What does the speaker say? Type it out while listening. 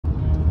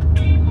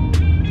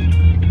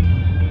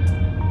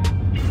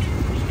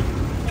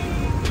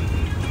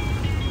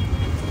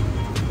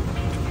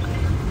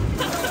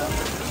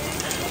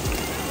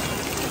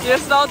You're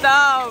so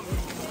dumb.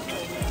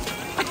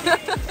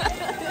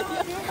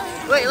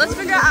 Wait, let's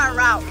figure out our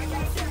route.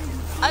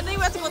 I think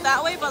we have to go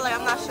that way, but like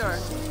I'm not sure.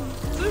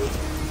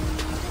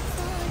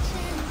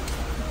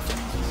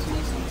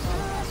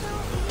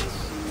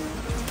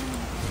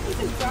 You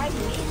can drive me.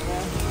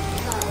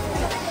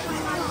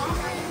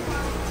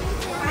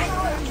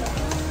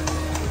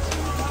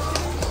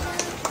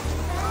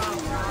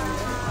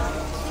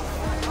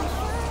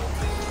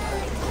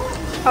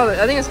 Oh,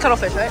 I think it's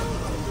cuttlefish, right?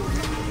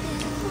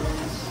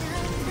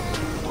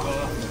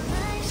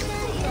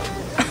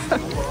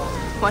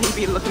 Why you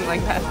be looking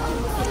like that?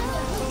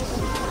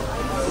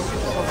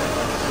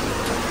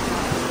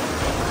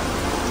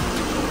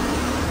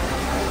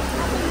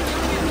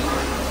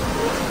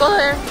 Go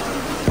there.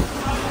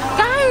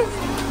 Guys!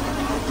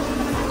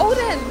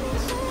 Odin!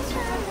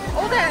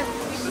 Odin!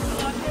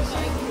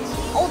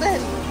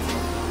 Odin!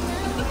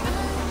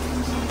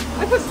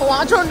 I put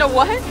cilantro into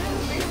what?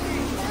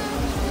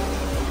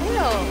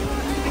 Ew.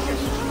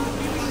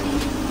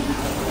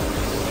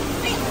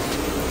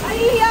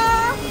 Hiya!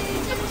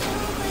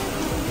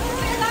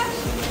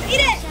 Eat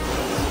it!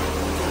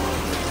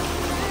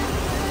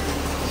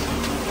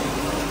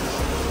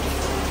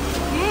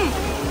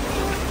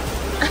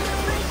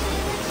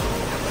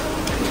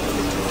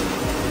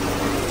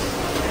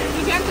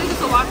 You can't taste the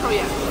cilantro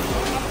yet.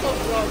 That's so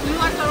gross. Do you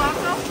like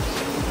cilantro?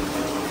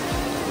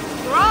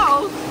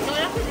 Gross! No,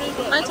 that's really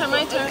good. My turn,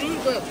 my turn. It's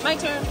really good. My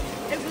turn.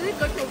 It's really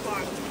good so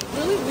far. It's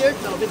really weird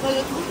though because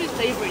it's supposed to be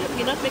savory. The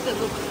peanuts make it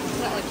look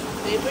like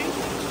savory.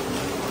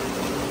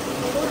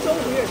 It's so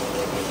weird.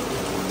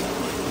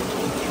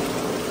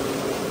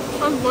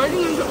 I'm biting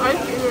into ice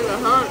cream in the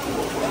heart.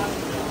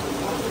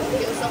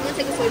 Okay, so I'm gonna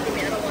take this away from me.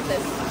 I don't want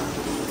this.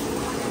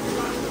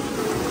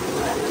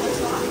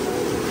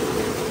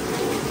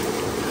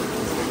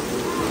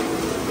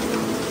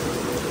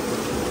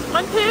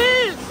 My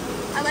teeth!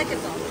 I like it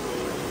though.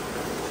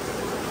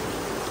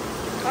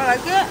 I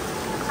like it.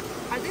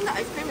 I think the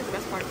ice cream is the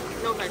best part.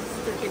 No guys,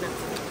 it's the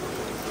peanuts.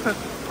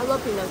 I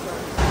love peanuts though.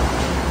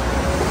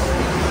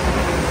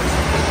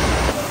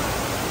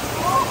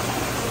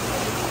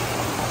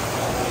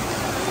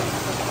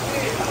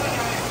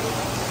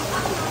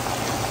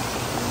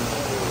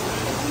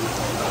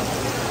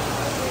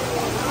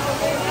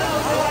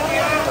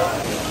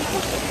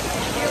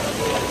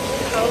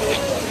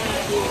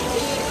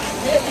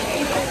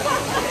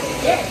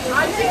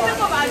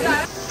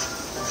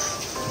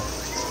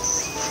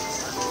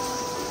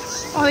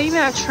 Oh, they even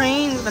have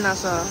trains,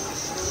 Vanessa.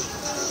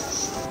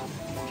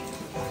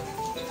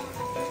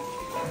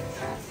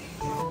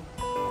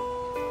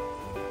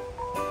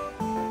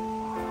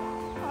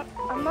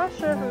 I'm not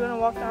sure if we're gonna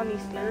walk down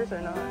these stairs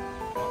or not.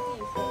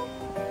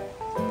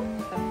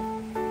 Okay.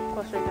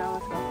 Go straight down,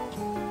 let's go.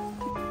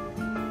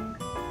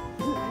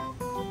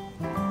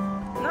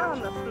 Not on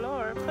the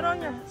floor. Put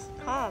on your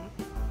palm.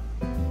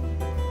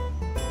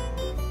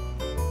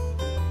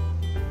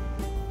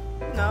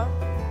 No?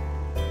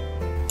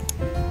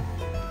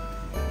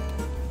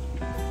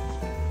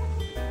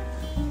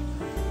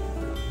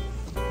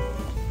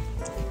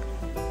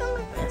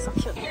 So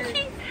cute.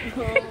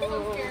 Oh.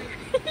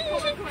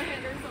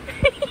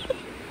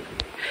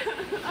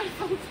 I'm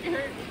so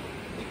scared.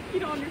 You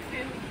don't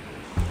understand.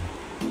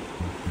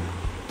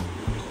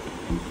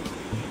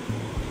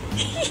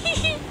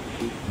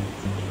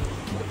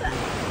 What the?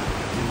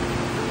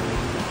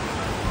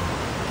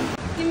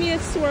 Give me a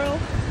swirl.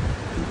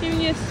 Give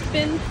me a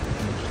spin.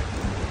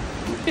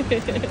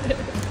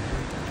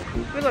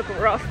 We look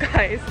rough,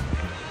 guys.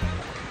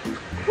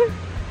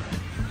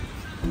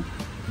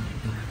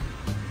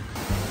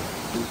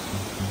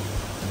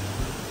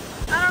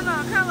 I don't know, I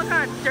kind of look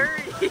kind of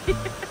dirty.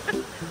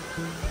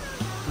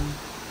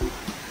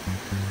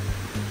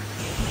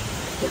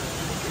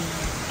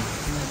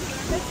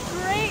 It's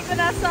great,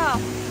 Vanessa.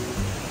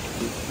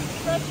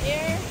 Fresh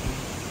air.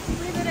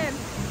 Breathe it in.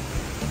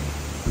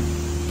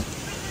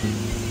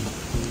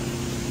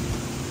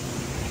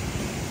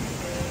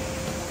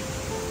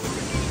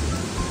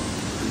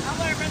 I'm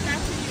gonna run that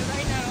to you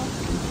right now.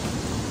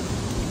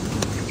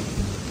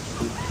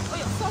 Oh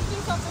yeah,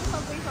 something.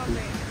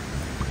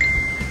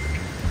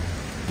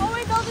 Oh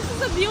wait, no, this is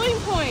the viewing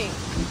point.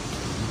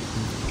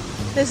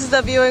 This is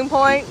the viewing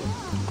point.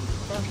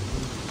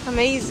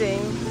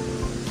 Amazing.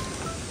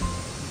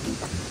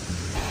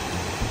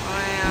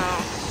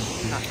 Wow.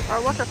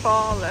 Our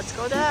waterfall. Let's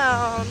go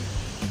down.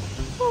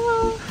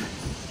 Woo.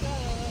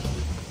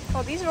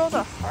 Oh, these roads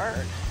are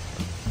hard.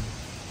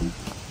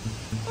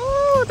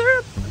 Oh,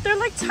 they're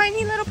like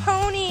tiny little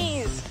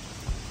ponies.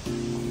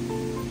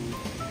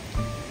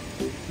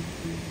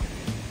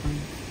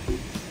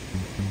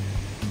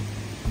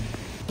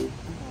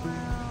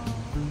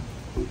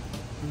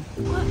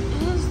 What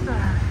is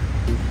that?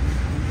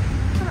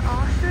 Is that an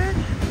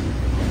ostrich?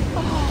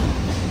 Oh,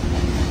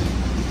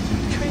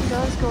 the train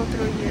does go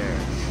through here.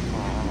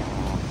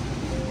 Oh.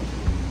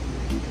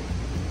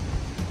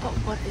 But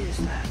what is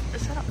that?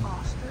 Is that an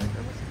ostrich? It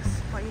looks like a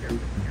spider in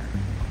here.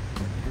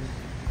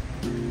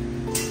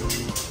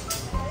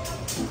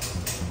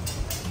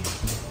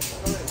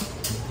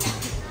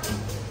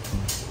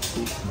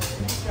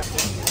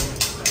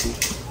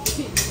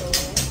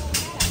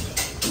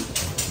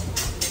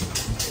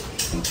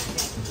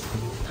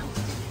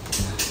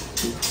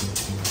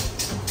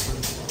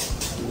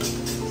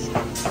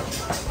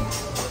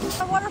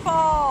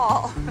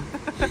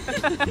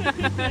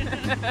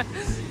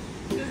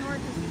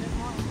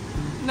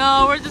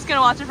 No, we're just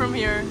gonna watch it from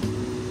here.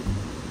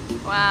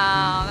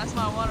 Wow, that's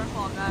my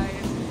waterfall,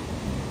 guys.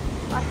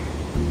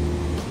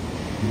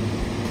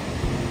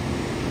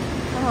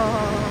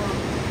 Oh.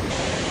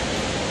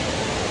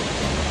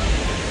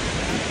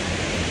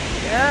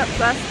 Yep,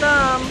 that's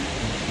them.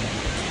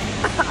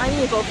 I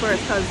need to go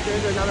first because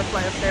there's another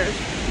flight of stairs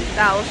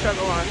that I will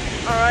struggle on.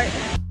 Alright.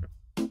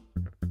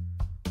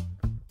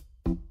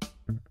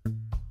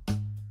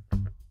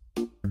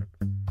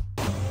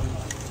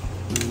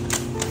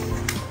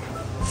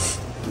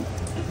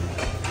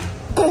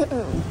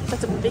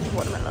 That's a big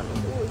watermelon.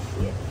 Oh,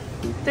 shit.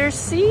 They're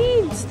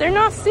seeds. They're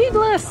not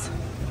seedless.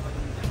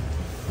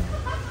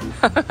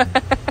 What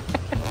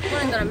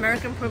is that,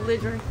 American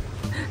privilege? Or...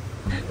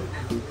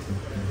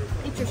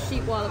 Eat your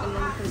sheep while I'm in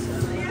one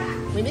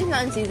person. Maybe it's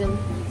not in season.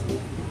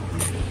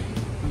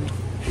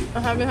 I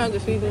haven't had the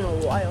season in a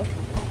while.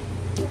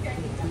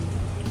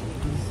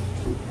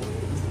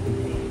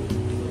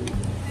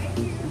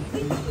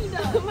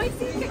 My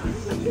seed.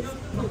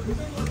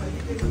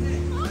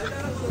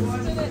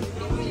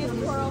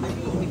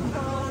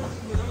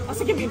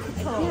 Also, give me a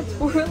pearl.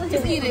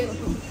 Just eat it.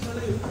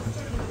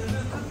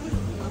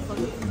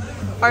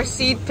 Our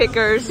seed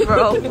pickers,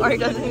 bro. Our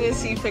designated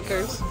seed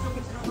pickers.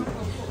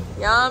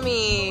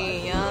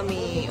 Yummy,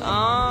 yummy.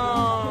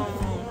 Oh.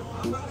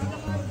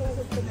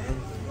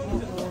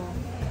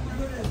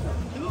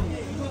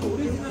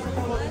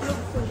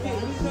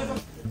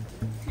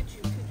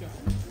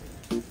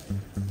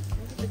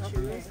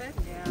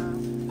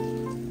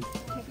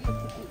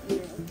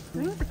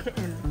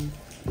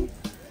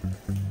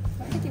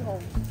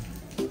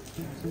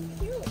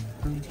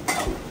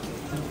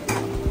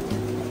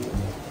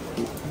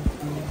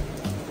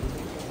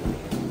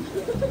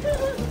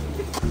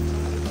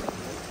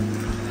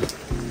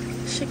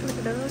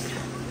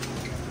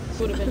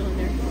 Would have been on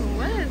there. Oh,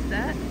 what is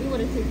that? We would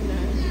have taken that.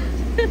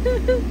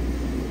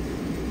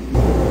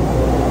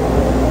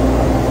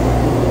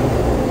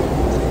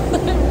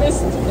 I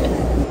missed it.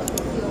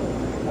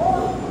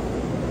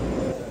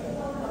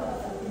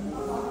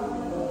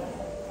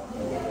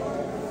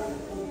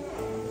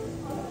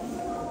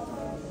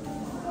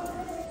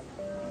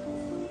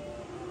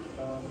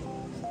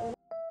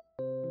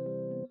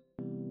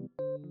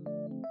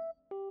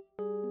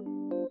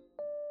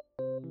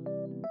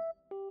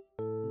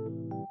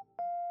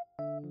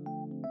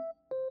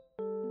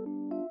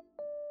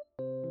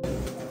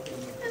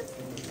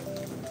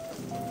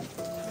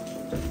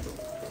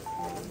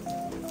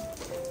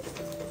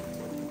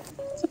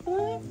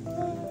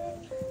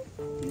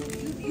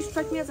 You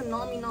strike me as a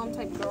nom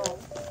type girl.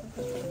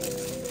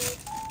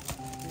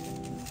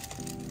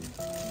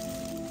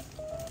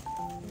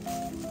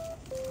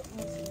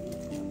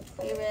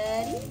 Are you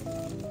ready?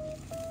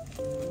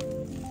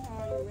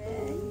 Are you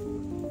ready?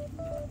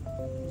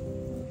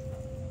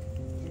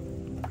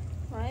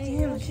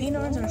 Damn,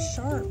 canines are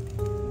sharp.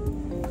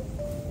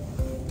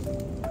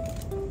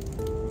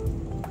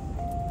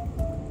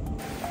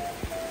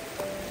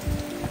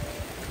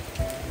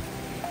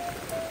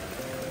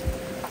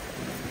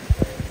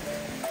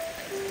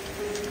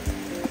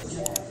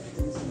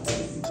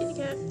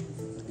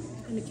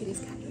 And the kitty's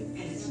cat.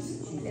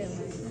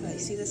 You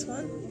see this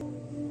one?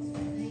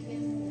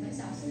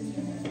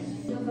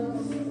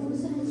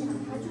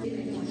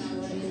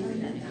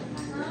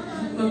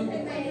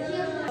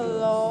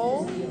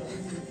 Hello?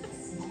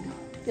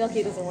 You're lucky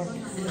it doesn't work.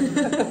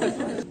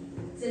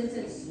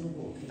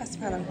 That's the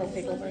part I'm gonna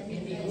take over.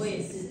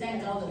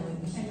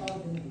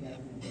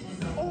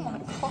 Oh my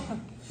god.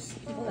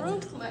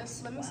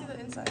 Ruthless. Let me see the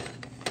inside.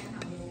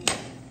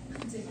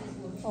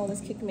 Oh,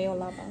 this kicked me on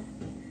lava.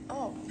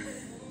 Oh.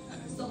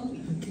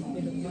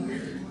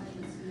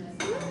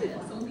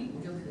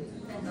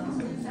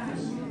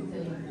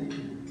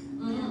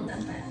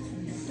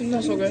 It's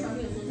not so good.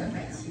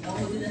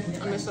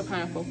 I miss the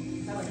pineapple.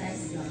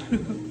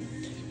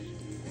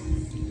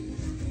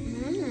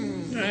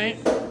 Right.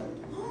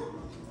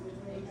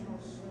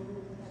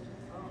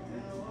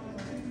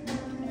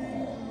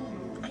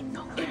 I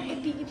know,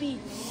 it'd be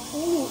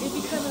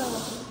kind of.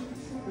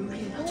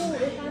 Oh,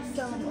 it has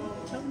some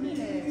chunky in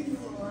it.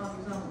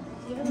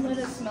 You haven't let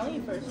it smell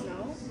you first,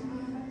 no?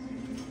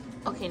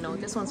 Okay, no,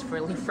 this one's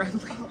really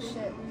friendly. Oh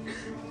shit.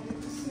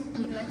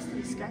 He likes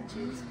these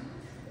scratches.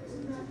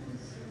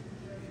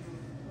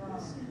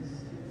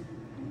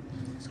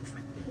 So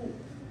friendly.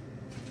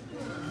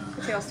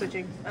 Okay, I'll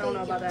switching. I don't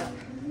know about that.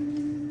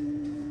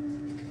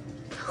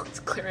 Oh, it's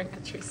clearing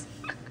entries.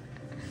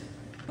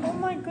 Oh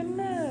my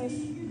goodness.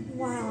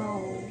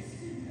 Wow.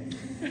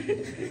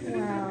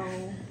 Wow.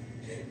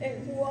 It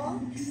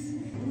walks.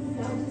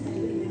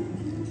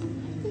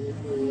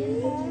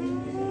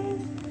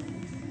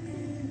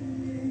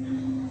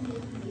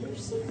 You're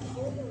so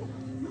cute.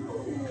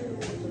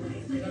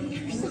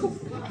 You're so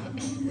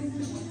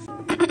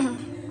big.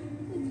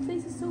 This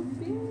place is so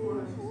big.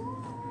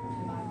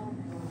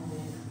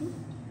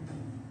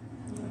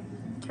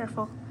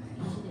 Careful.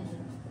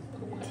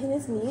 Can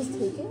his knees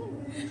take it?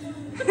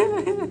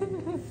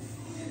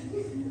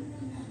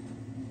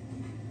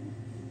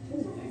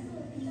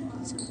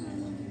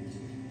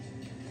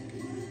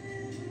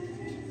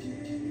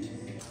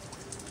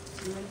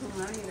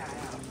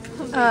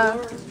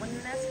 One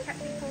last cat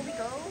before we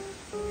go.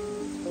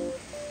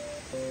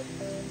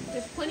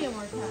 There's plenty of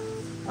more cats.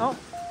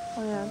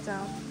 Oh yeah,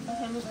 down.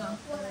 Okay, let's go.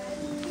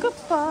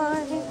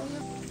 Goodbye.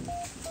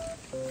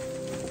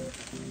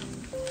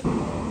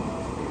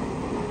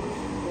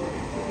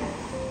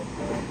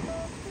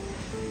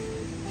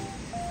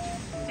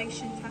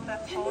 Station at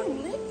that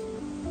point.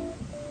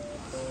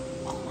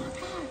 Oh my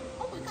god.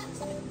 Oh my god.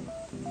 Stop it.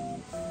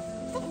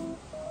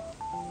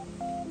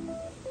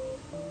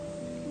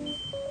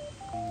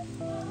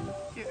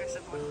 Here goes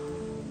the boy.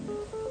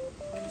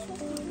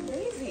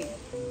 Crazy.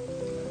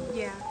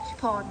 Yeah, she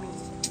pawed me.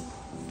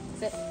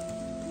 Sit.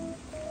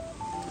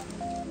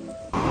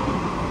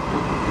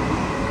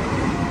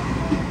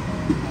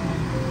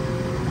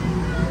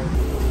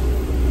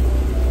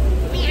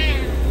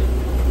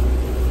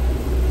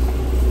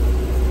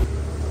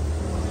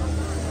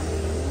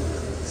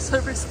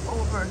 Service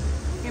over.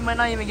 We might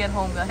not even get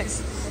home,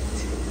 guys.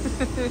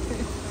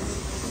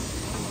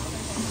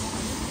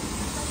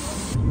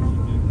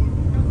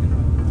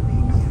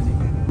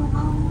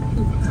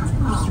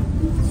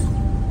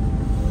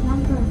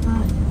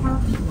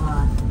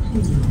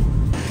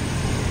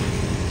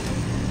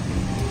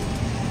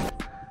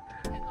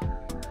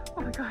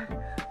 Oh my god.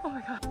 Oh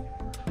my god.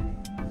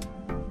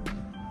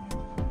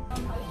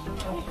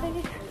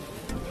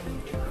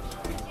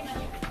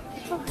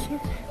 Oh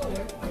shit.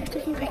 I'm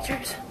taking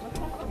pictures.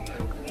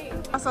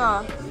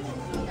 Asa,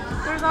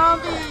 they're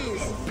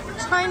zombies!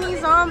 Chinese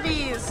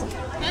zombies!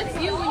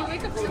 That's you when you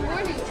wake up in the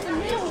morning. It's the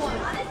real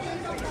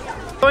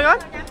one. Going on?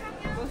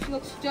 Well, she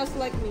looks just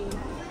like me.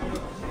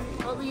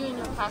 What were you in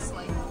your past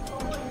life?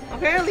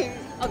 Apparently,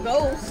 A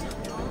ghost.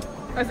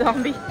 a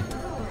zombie.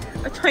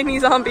 A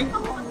Chinese zombie.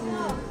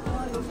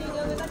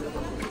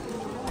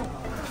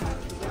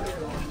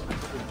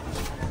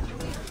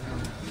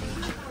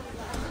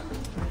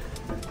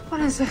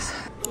 What is this?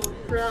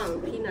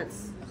 Brown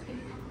peanuts.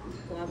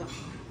 Guava.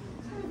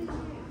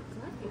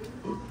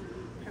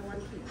 Taiwan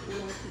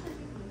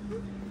tea.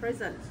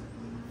 Present.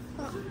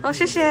 Oh,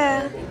 谢谢.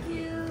 Thank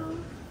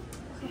you.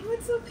 Oh,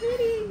 it's so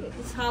pretty.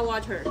 It's hot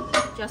water.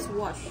 Just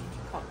wash.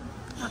 Cup.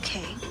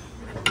 Okay.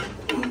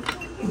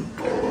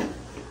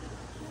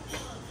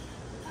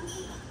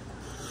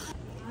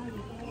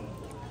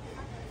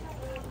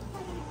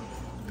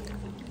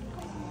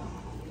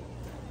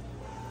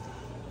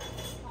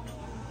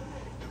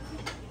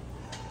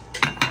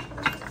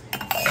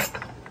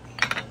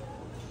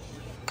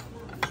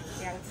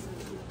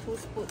 Two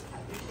spoons.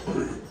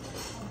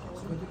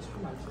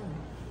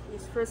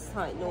 It's first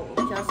time. No,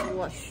 just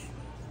wash.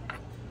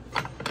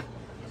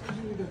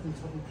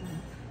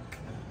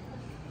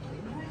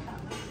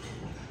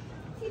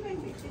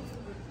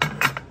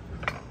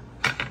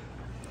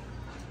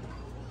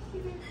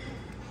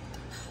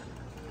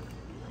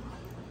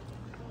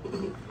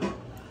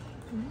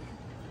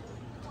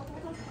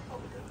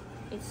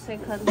 It's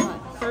second time.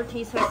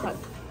 30 seconds.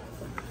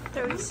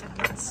 30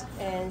 seconds.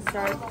 And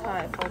third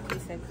time 40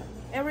 seconds.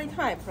 Every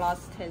time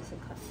plus 10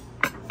 seconds.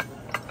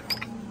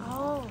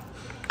 Oh.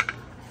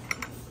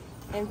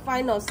 And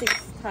final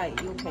 6th time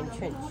you can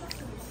change.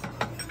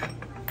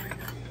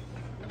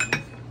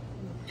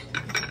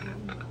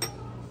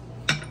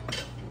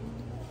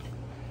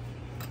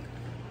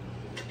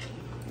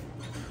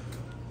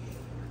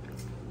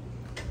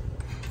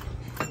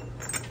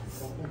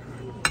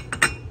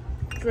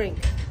 Drink.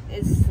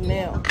 It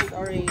smells.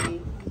 Sorry.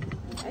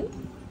 Right?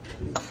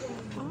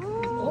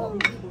 Oh.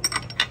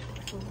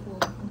 So cool.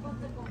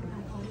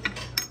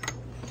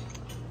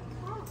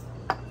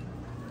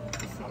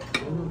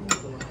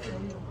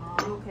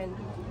 You can.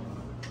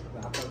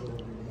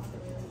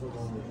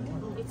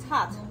 It's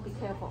hot. Be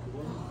careful.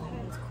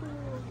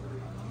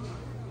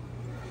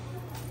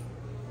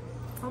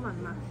 Oh my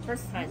god.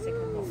 First time,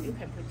 second one. You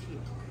can put tea.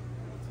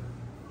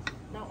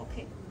 Now,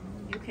 okay.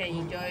 You can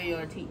enjoy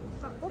your tea.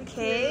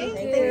 Okay.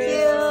 Thank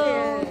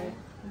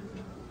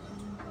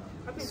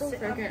Thank you. So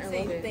fragrant. I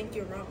love it. Thank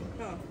you wrong.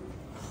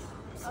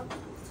 Huh?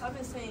 I've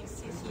been saying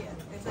谢谢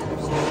instead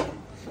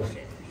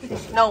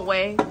of No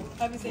way.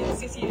 I've been saying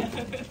谢谢.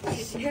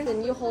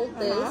 Can you hold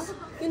this?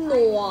 You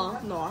know.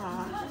 No.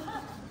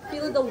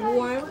 Feel the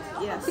warmth.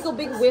 Yes. Take a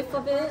big whiff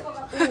of it.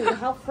 Ooh,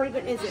 how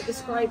fragrant is it?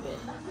 Describe it.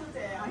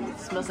 It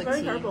smells like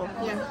Very tea. herbal.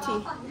 Yeah,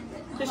 tea.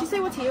 Did she say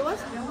what tea it was?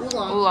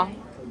 Oolong. Oolong.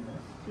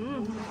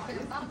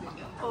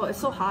 Oh, it's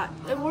so hot.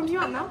 It warms you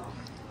up now.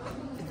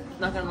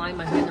 Not gonna lie,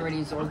 my hand already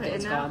absorbed it.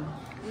 It's now, gone.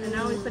 and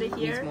now we put it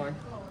Needs here. more.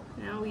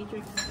 Now we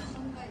drink.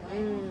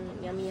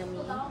 Yummy, yummy.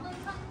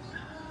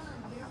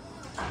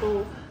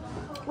 Oh,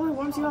 it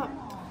warms you up.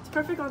 It's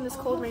perfect on this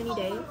cold, rainy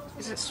day.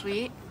 Is it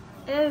sweet?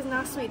 It is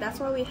not sweet. That's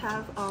why we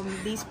have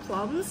these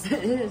plums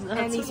It is not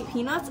and these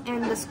peanuts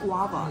and this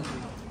guava.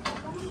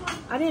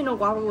 I didn't know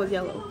guava was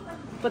yellow,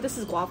 but this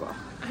is guava.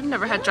 I've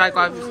never had dry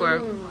guava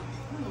before.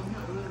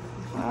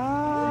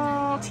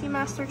 Oh, Tea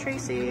Master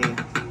Tracy.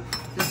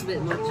 Just a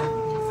bit much.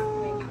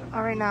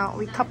 All right, now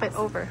we cup it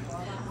over.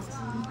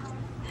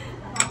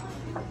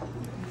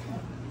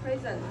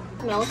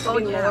 Smells Oh,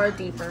 even yeah. more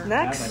deeper.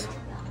 Next,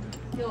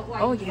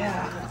 Oh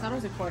yeah. I thought I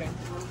was recording.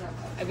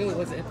 I really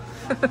wasn't.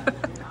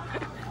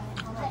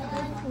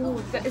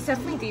 Ooh, it's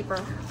definitely deeper.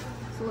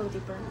 It's a little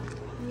deeper.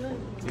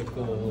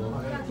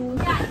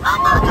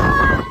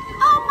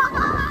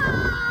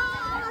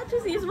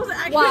 You're supposed to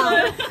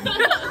actually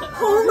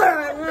hold on.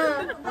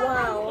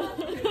 Wow.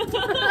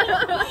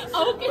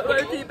 Okay. Put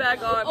our tea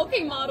back on.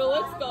 Okay, model,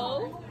 let's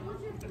go.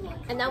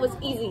 And that was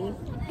easy.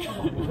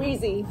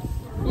 Breezy.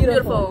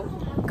 Beautiful.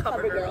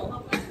 Cover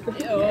girl.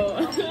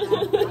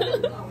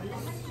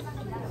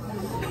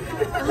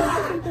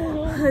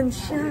很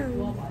香。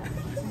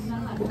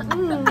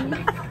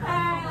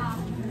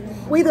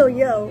味道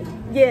有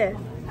Yeah.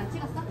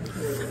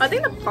 I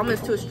think the plum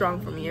is too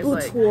strong for me. It's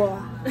like, 不错。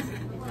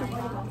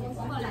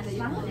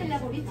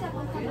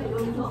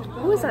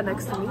 who is that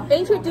next to me?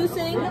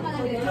 Introducing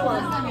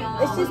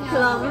this is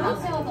plum.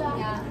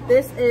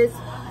 This is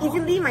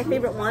easily my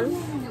favorite one.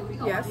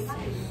 Yes.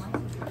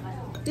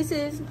 This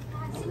is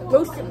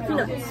roasted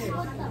peanuts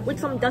with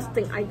some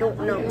dusting. I don't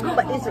know,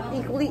 but it's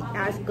equally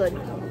as good.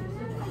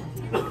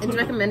 It's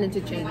recommended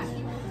to change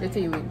the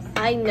 2 weeks.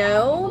 I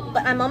know,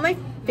 but I'm on my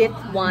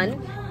 5th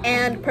one,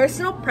 and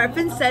personal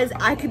preference says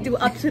I could do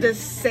up to the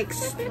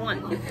 6th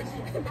one.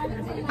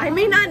 I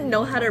may not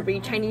know how to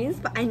read Chinese,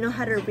 but I know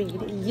how to read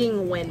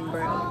Yingwen,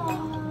 bro.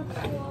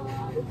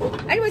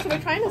 Anyway, so we're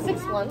trying the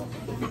 6th one.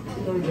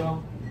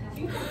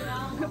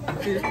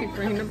 You just keep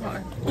bringing them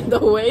apart. The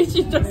way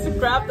she just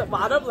grabbed the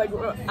bottom, like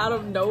out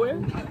of nowhere.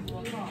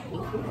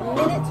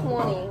 Minute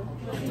 20.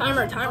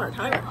 Timer.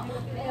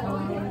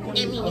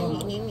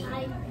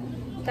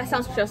 That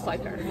sounds just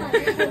like her.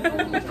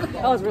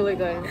 That was really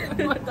good.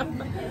 What the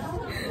fuck?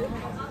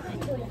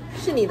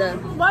 是你的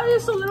Why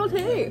is so little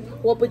tea?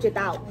 我不知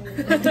道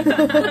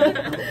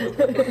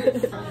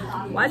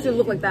Why does it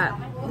look like that?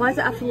 Why does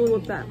it absolutely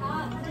look that?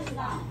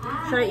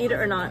 Should I eat it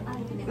or not?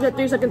 You have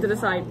 3 seconds to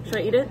decide. Should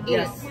I eat it?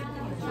 Yes.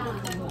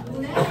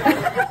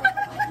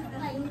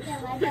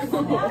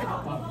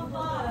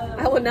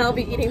 I will now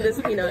be eating this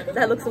peanut.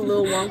 That looks a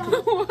little wonky.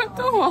 What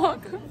the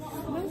fuck?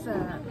 What is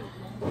that?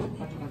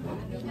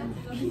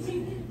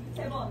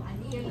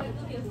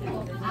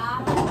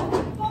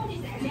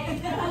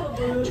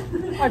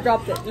 I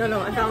dropped it.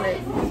 No, I found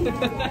it.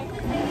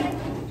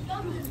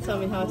 Tell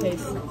me how it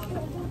tastes.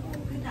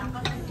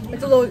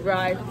 It's a little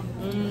dry.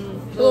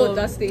 It's a little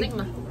dusty.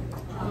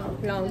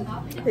 No.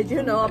 Did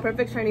you know a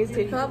perfect Chinese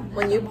teacup,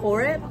 when you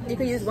pour it, you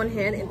can use one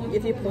hand, and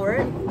if you pour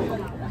it,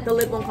 the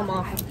lid won't come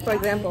off. For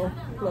example,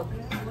 look.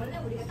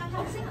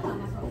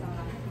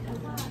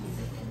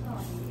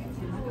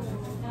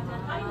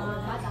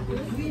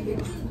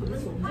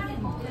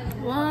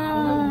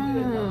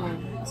 Wow.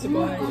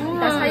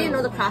 That's how you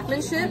know the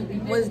craftsmanship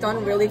was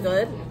done really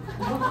good.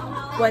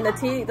 When the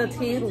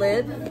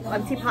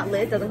teapot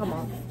lid doesn't come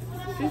off.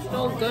 She's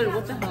so good.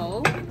 What the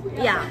hell?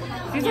 Yeah.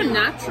 These are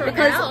natural.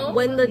 Because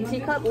when the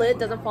teacup lid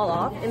doesn't fall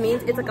off, it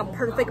means it's like a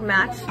perfect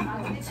match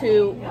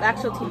to the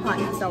actual teapot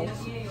itself.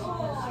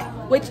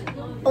 Which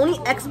only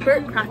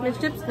expert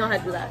craftsmanship know how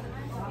to do that.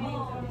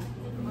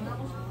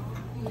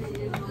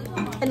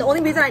 And the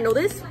only reason I know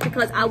this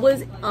because I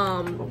was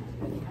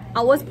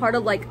part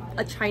of like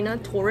a China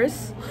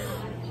tourist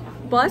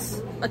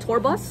bus, a tour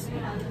bus,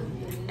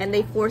 and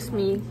they forced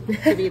me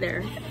to be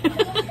there.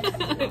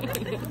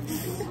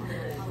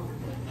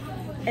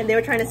 And they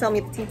were trying to sell me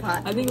the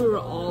teapot. I think we were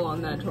all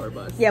on that tour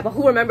bus. Yeah, but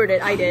who remembered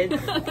it? I did.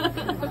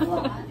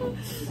 Oh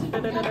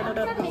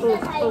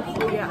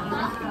yeah.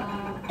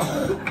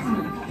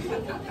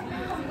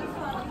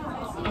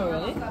 Oh,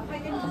 really?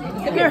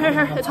 Here.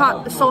 It's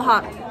hot. It's so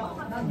hot.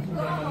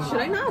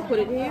 Should I not put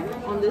it here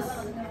on this?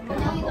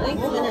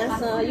 Thanks,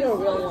 Vanessa. You're a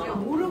real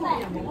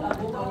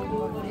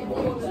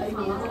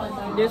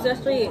one. There's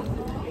actually.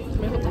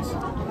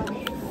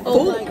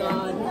 Oh my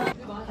god.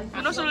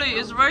 Vanessa Lee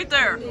is right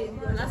there.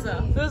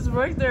 Vanessa. It's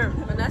right there.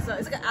 Vanessa.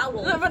 It's like an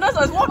owl. No,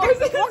 Vanessa is walking.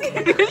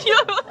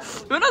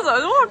 Vanessa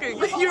is walking.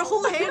 Your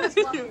whole hand is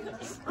walking.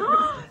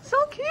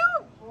 So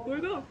cute.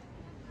 Where'd it go?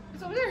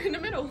 It's over there in the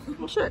middle.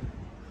 Oh shit.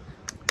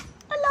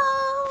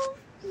 Hello.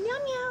 Meow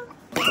meow.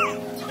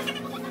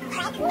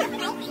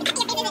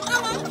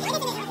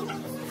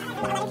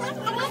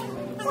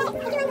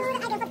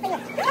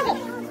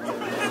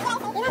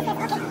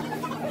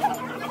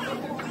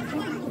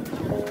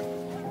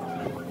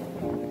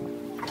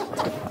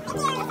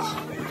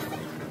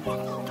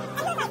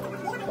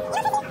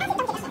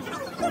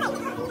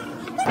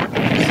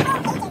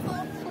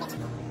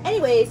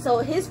 Anyway, so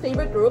his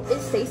favorite group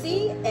is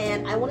Stacy,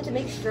 and I wanted to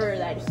make sure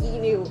that he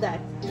knew that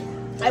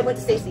I went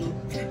to Stacy,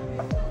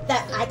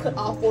 that I could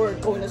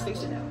afford going to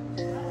Stacy now.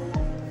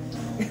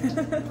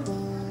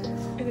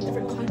 In a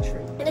different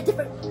country. In a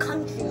different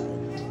country,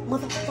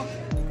 motherfucker.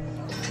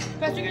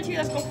 Guys, drink your tea.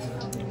 Let's go.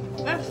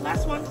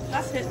 Last one.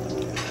 Last hit.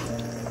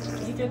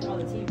 You drank all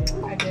the tea.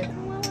 I did.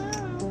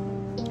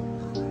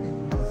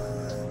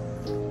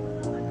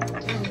 I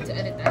need to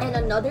edit that. And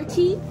another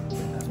tea.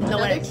 No,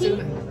 Another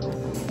tea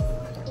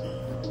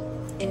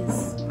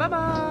is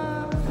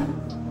bye-bye.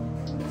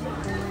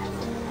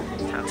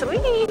 Time to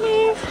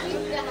leave.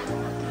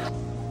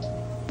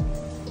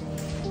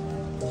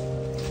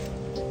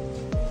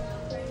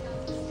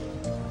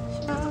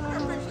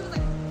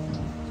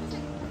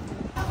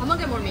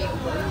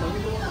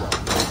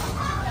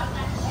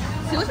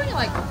 See, which one you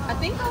like? I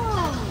think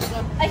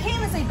I can't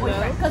even say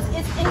boyfriend because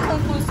it's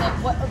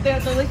inconclusive what their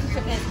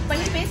relationship is. But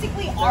he's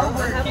basically our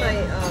work. I have my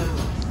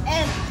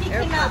And he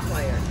came out. AirPods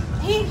wire.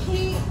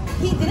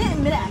 He didn't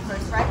admit it at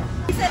first, right?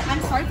 He said,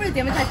 "I'm sorry for the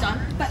damage I've done,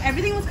 but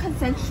everything was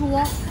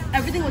consensual.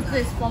 Everything was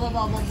this, blah blah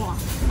blah blah blah."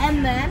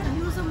 And then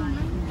he was a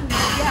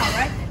yeah,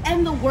 right.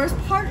 And the worst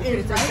part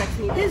is right,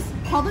 his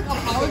public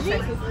apology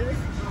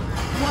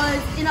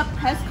was in a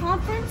press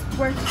conference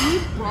where he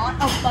brought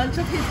a bunch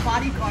of his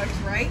bodyguards,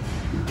 right,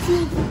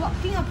 to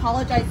fucking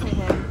apologize to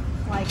him.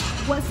 Like,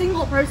 what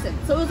single person?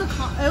 So it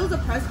was a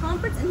press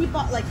conference, and he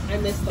brought like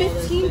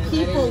 15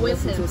 people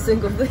with him. A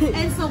single thing.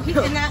 And so he,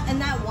 and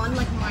that one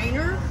like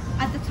minor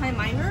at the time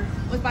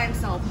was by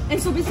himself.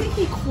 And so basically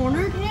he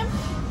cornered him.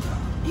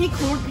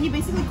 He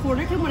basically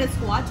cornered him with his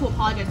squad to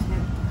apologize to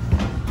him.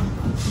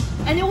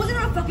 And it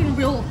wasn't a fucking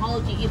real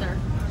apology either.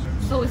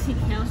 So is he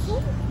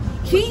canceled?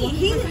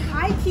 He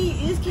high key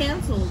is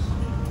canceled,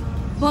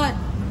 but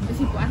Is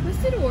he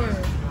blacklisted or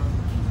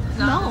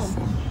no,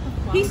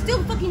 he's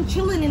still fucking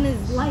chilling in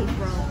his life,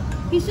 bro.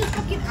 He's just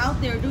fucking out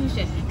there doing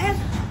shit. And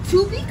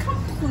to be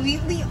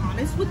completely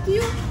honest with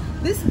you,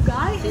 this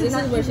guy This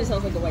is where she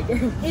sounds like a white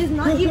girl. is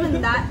not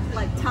even that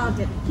like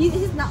talented.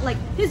 He's not like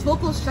his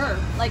vocals, sure,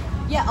 like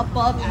yeah,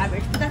 above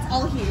average, but that's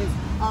all he is,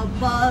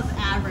 above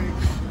average.